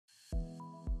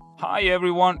Hi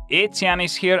everyone, it's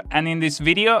Janis here, and in this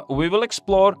video we will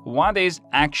explore what is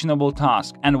actionable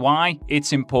task and why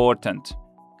it's important.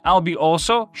 I'll be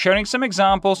also sharing some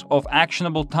examples of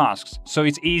actionable tasks so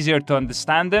it's easier to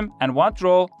understand them and what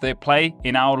role they play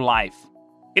in our life.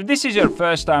 If this is your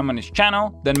first time on this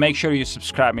channel, then make sure you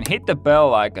subscribe and hit the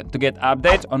bell icon to get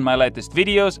updates on my latest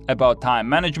videos about time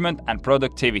management and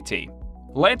productivity.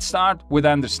 Let's start with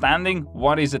understanding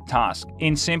what is a task.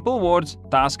 In simple words,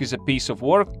 task is a piece of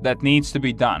work that needs to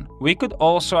be done. We could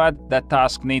also add that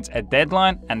task needs a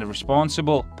deadline and a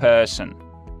responsible person.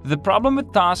 The problem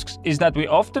with tasks is that we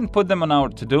often put them on our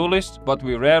to-do list, but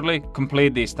we rarely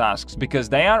complete these tasks because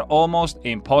they are almost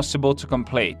impossible to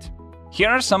complete. Here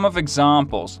are some of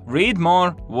examples. Read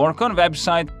more, work on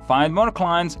website, find more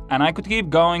clients, and I could keep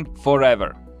going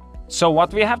forever. So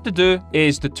what we have to do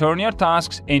is to turn your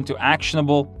tasks into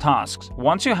actionable tasks.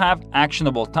 Once you have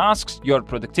actionable tasks, your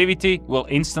productivity will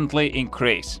instantly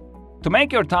increase. To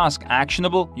make your task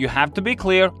actionable, you have to be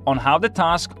clear on how the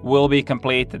task will be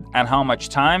completed and how much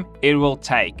time it will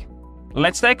take.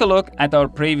 Let's take a look at our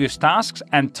previous tasks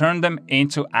and turn them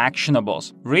into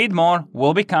actionables. Read more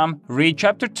will become read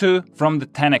chapter 2 from the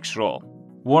 10x rule.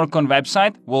 Work on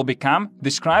website will become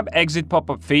describe exit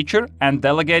pop-up feature and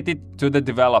delegate it to the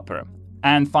developer.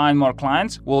 And find more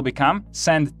clients will become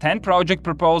send 10 project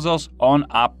proposals on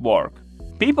Upwork.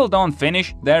 People don't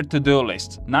finish their to-do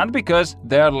lists, not because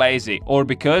they're lazy or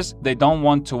because they don't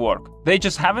want to work. They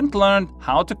just haven't learned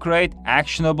how to create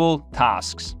actionable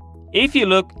tasks. If you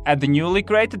look at the newly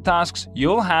created tasks,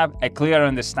 you'll have a clear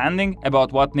understanding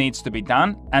about what needs to be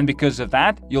done, and because of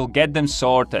that, you'll get them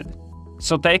sorted.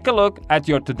 So take a look at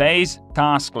your today's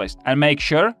task list and make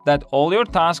sure that all your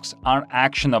tasks are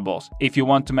actionables if you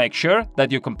want to make sure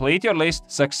that you complete your list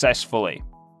successfully.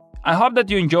 I hope that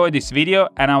you enjoyed this video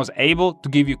and I was able to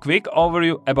give you a quick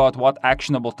overview about what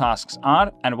actionable tasks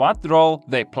are and what role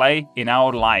they play in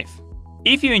our life.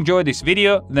 If you enjoyed this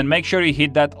video, then make sure you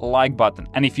hit that like button,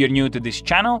 and if you're new to this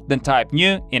channel, then type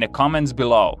new in the comments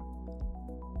below.